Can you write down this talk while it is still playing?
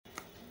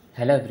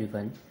Hello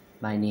everyone,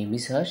 my name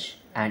is Harsh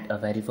and a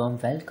very warm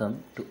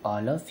welcome to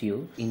all of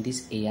you in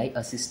this AI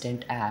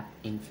assistant app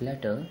in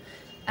Flutter.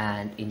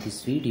 And in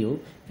this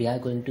video we are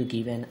going to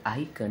give an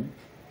icon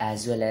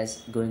as well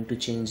as going to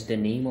change the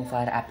name of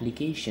our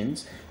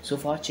applications. So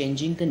for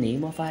changing the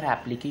name of our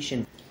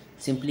application,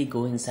 simply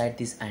go inside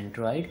this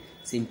Android,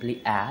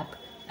 simply app,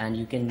 and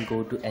you can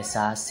go to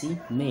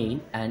src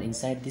main, and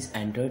inside this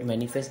android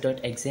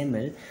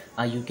manifest.xml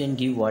you can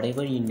give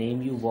whatever you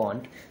name you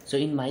want. So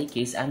in my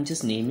case I'm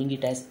just naming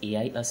it as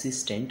AI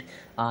assistant.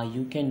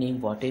 You can name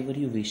whatever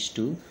you wish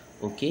to.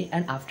 Okay,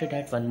 and after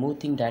that one more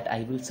thing that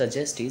I will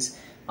suggest is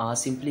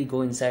simply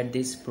go inside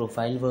this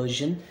profile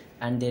version,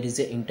 and there is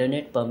a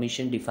internet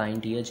permission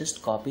defined here.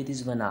 Just copy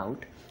this one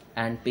out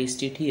and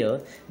paste it here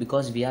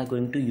because we are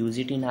going to use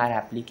it in our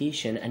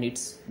application and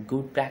it's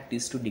good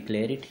practice to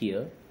declare it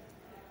here.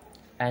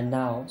 And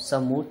now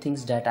some more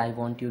things that I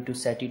want you to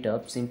set it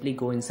up. Simply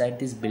go inside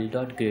this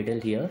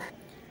build.gradle here,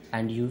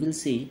 and you will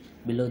see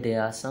below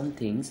there are some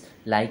things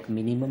like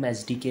minimum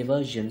SDK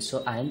version.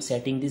 So I am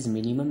setting this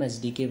minimum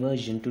SDK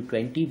version to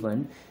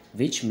 21,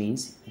 which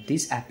means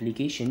this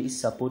application is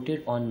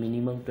supported on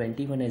minimum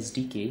 21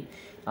 SDK,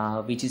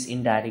 which is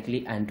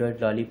indirectly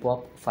Android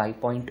Lollipop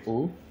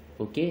 5.0.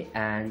 okay,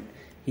 and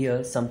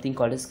here something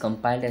called as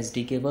compiled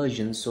SDK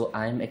version, so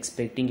I am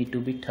expecting it to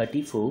be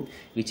 34,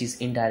 which is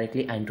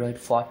indirectly Android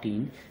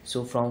 14.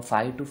 So from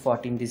 5 to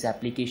 14 this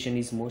application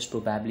is most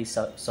probably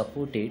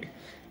supported.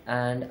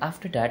 And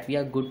after that we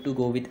are good to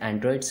go with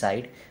Android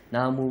side.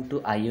 Now move to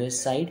iOS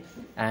side,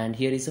 and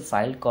here is a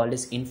file called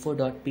as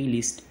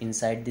info.plist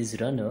inside this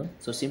runner.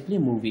 So simply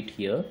move it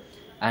here,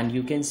 and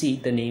you can see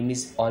the name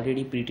is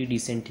already pretty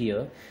decent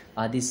here,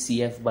 this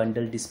CF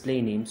bundle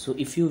display name. So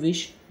if you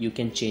wish you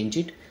can change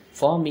it.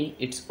 For me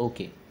it's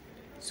okay.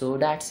 So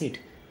that's it.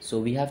 So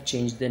we have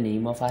changed the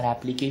name of our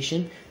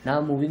application.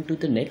 Now moving to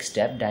the next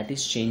step, that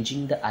is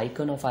changing the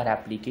icon of our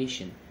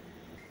application.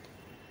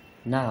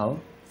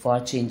 Now for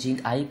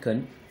changing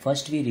icon,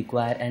 first we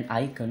require an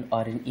icon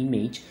or an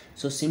image.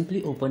 So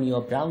simply open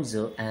your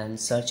browser and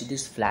search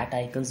this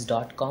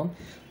flaticons.com.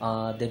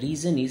 The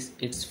reason is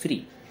it's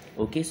free.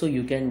 Okay, so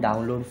you can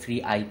download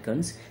free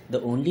icons. The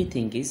only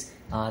thing is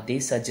they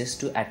suggest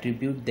to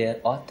attribute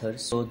their author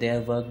so their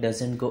work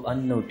doesn't go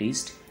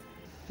unnoticed.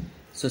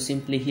 So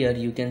simply here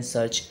you can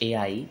search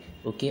AI,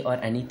 okay, or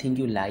anything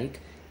you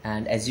like,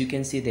 and as you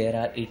can see there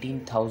are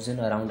 18,000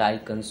 around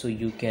icons, so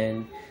you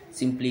can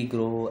simply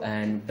go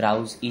and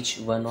browse each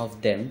one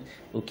of them.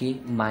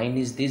 Okay, mine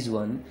is this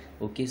one.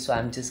 Okay, so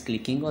I'm just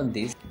clicking on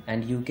this,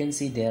 and you can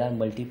see there are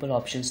multiple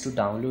options to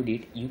download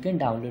it. You can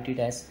download it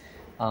as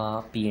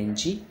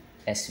PNG,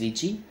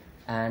 SVG,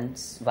 and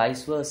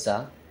vice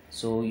versa.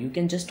 So you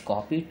can just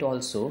copy it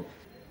also.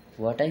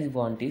 What I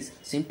want is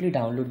simply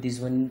download this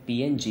one in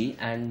PNG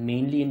and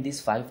mainly in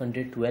this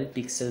 512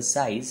 pixel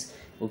size.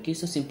 Okay,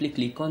 so simply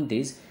click on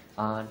this,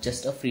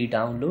 just a free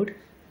download,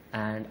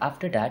 and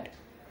after that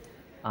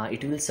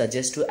it will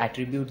suggest to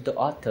attribute the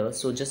author.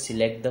 So just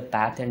select the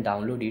path and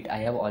download it. I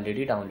have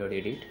already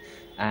downloaded it,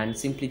 and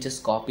simply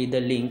just copy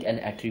the link and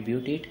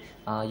attribute it.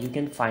 You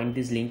can find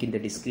this link in the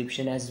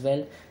description as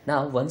well.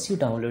 Now once you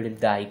downloaded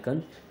the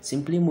icon,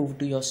 simply move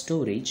to your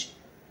storage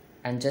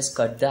and just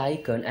cut the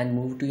icon and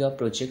move to your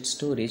project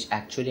storage.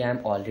 Actually I am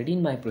already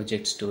in my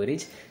project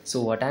storage,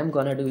 so what I'm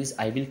gonna do is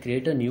I will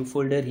create a new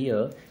folder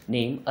here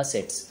named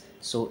assets.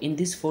 So in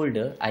this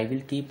folder I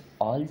will keep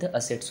all the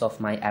assets of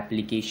my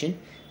application,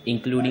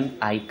 including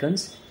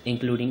icons,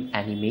 including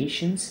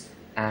animations,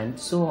 and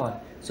so on.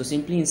 So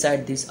simply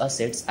inside these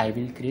assets I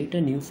will create a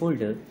new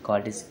folder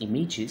called as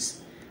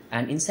images,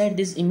 and inside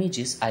these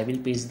images I will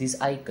paste this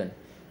icon,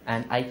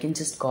 and I can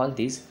just call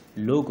this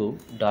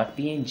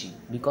logo.png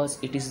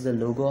because it is the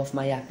logo of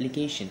my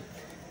application.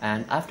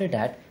 And after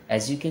that,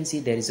 as you can see,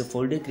 there is a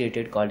folder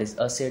created called as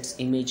assets,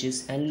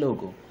 images, and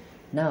logo.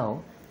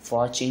 Now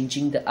for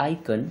changing the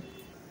icon,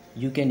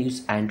 you can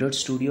use Android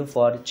Studio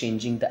for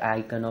changing the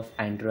icon of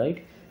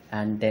Android,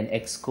 and then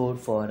Xcode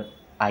for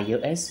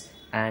iOS,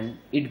 and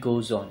it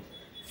goes on.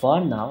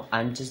 For now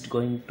I'm just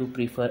going to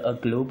prefer a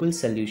global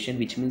solution,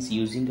 which means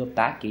using a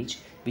package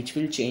which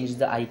will change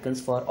the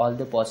icons for all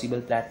the possible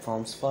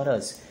platforms for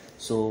us.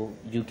 So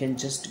you can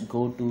just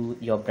go to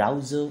your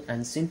browser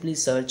and simply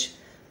search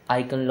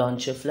icon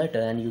launcher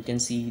Flutter, and you can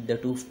see the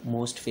two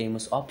most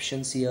famous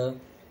options here.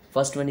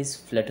 First one is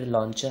Flutter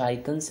launcher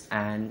icons,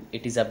 and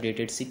it is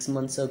updated 6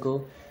 months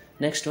ago.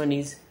 Next one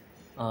is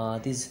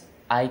this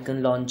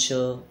icon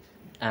launcher,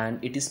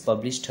 and it is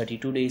published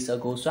 32 days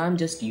ago. So I'm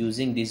just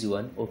using this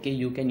one. Okay,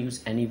 you can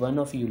use any one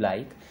of you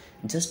like.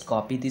 Just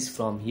copy this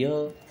from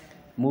here,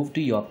 move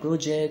to your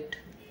project,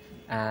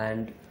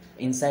 and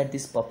inside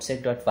this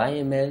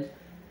pubsec.yml,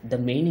 the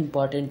main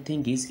important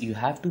thing is you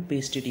have to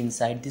paste it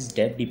inside this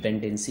dev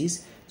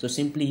dependencies. So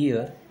simply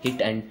here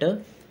hit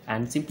enter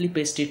and simply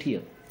paste it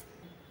here.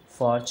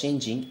 For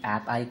changing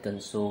app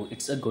icons, so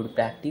it's a good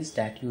practice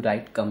that you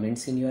write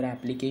comments in your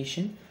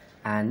application.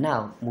 And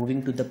now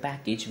moving to the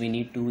package, we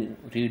need to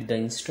read the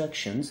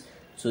instructions.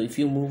 So if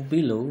you move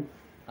below,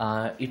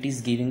 it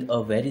is giving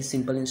a very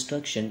simple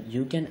instruction.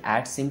 You can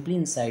add simply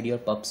inside your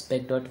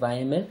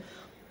pubspec.yml,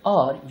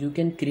 or you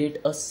can create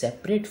a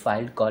separate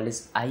file called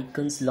as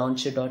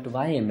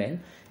iconslauncher.yml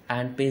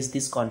and paste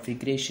these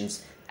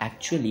configurations.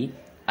 Actually,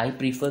 I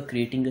prefer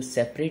creating a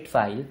separate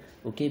file,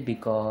 okay,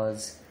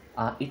 because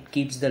it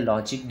keeps the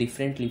logic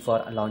differently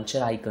for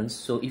launcher icons.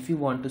 So if you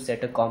want to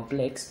set a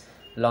complex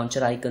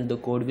launcher icon, the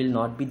code will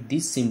not be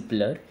this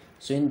simpler.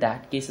 So in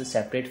that case, a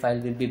separate file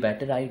will be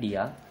better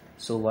idea.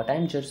 So what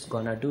I'm just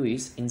gonna do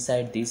is,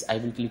 inside this I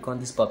will click on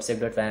this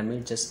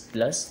pubspec.yml, just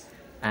plus,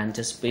 and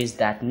just paste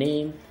that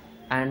name,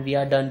 and we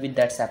are done with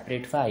that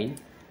separate file.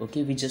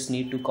 Okay, we just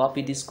need to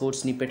copy this code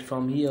snippet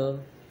from here.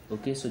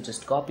 Okay, so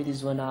just copy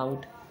this one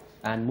out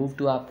and move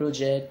to our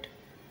project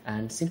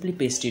and simply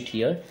paste it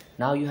here.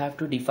 Now you have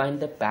to define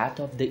the path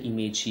of the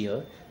image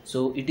here.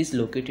 So it is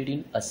located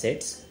in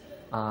assets,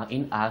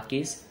 in our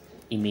case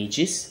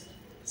images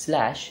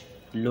slash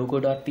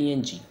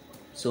logo.png.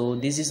 So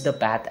this is the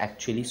path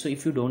actually. So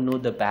if you don't know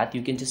the path,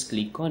 you can just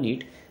click on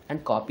it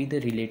and copy the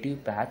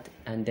relative path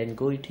and then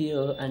go it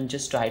here and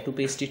just try to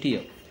paste it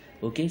here.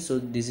 Okay, so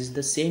this is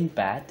the same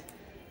path,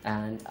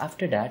 and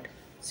after that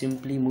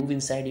simply move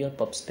inside your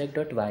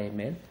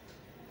pubspec.yml,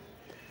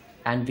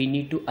 and we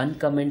need to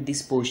uncomment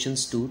these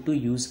portions too to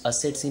use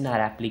assets in our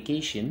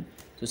application.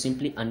 So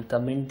simply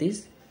uncomment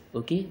this.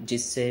 Okay,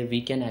 just say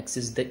we can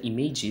access the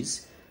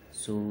images.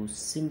 So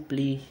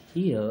simply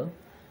here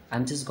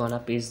I'm just gonna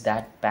paste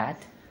that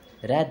path.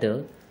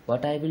 Rather,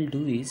 what I will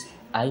do is,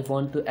 I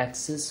want to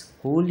access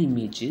whole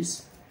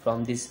images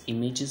from this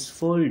images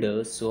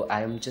folder. So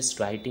I am just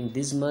writing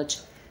this much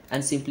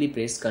and simply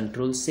press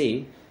Ctrl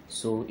save.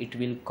 So it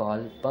will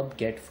call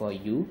pubget for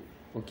you.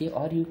 Okay,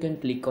 or you can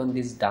click on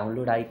this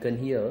download icon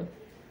here.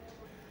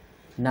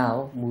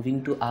 Now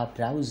moving to our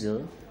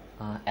browser,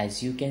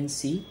 as you can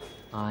see,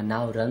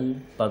 now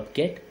run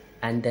pubget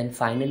and then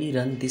finally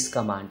run this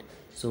command.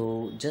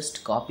 So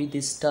just copy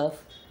this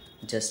stuff,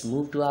 just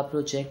move to our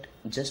project,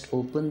 just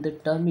open the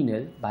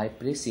terminal by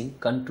pressing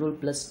Ctrl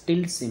plus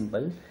tilde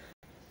symbol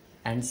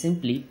and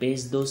simply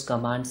paste those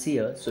commands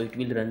here. So it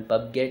will run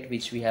pubget,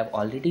 which we have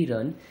already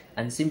run,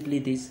 and simply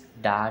this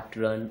dart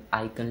run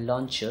icon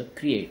launcher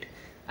create.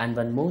 And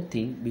one more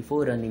thing,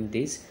 before running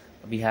this,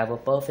 we have a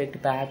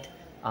perfect path.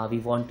 We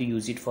want to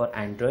use it for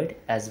Android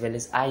as well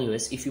as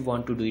iOS. If you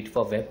want to do it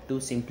for web too,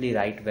 simply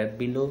write web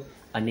below,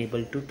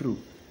 enable to true.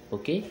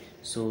 Okay,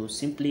 so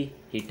simply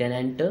hit and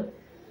enter,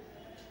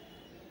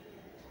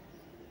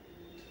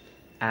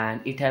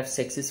 and it has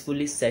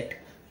successfully set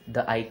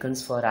the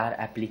icons for our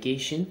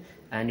application,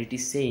 and it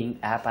is saying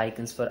app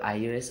icons for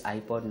iOS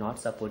iPod not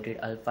supported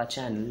alpha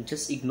channel.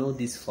 Just ignore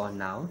this for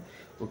now.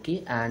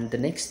 Okay, and the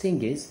next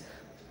thing is,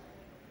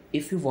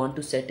 if you want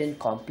to set a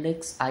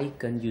complex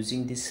icon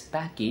using this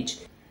package,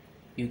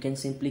 you can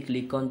simply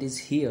click on this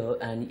here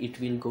and it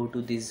will go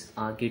to this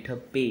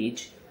GitHub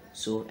page.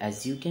 So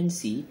as you can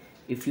see,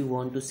 if you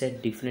want to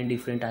set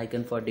different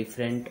icon for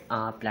different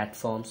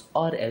platforms,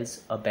 or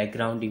else a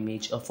background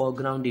image, a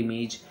foreground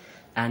image,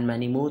 and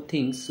many more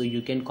things, so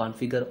you can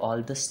configure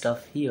all the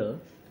stuff here.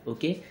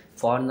 Okay,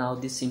 for now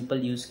this simple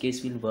use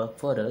case will work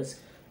for us,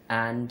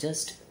 and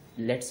just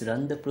let's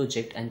run the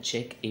project and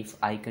check if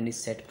icon is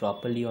set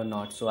properly or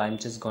not. So I'm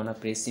just gonna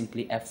press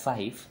simply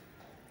F5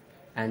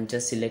 and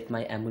just select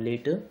my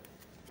emulator.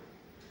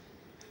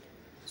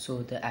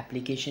 So the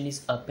application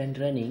is up and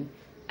running,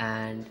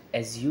 and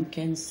as you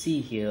can see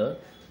here,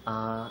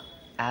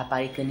 app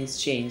icon is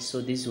changed.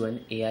 So this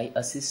one, AI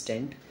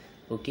assistant.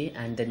 Okay,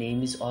 and the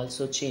name is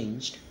also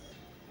changed.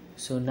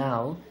 So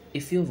now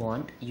if you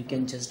want, you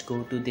can just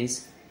go to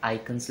this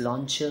icons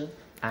launcher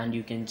and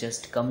you can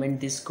just comment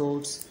these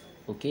codes.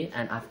 Okay,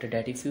 and after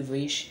that, if you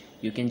wish,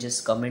 you can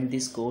just comment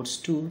these codes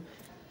too,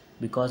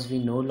 because we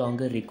no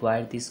longer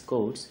require these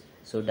codes.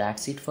 So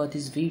that's it for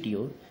this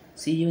video.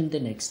 See you in the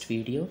next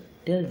video.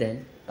 Till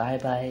then, bye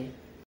bye.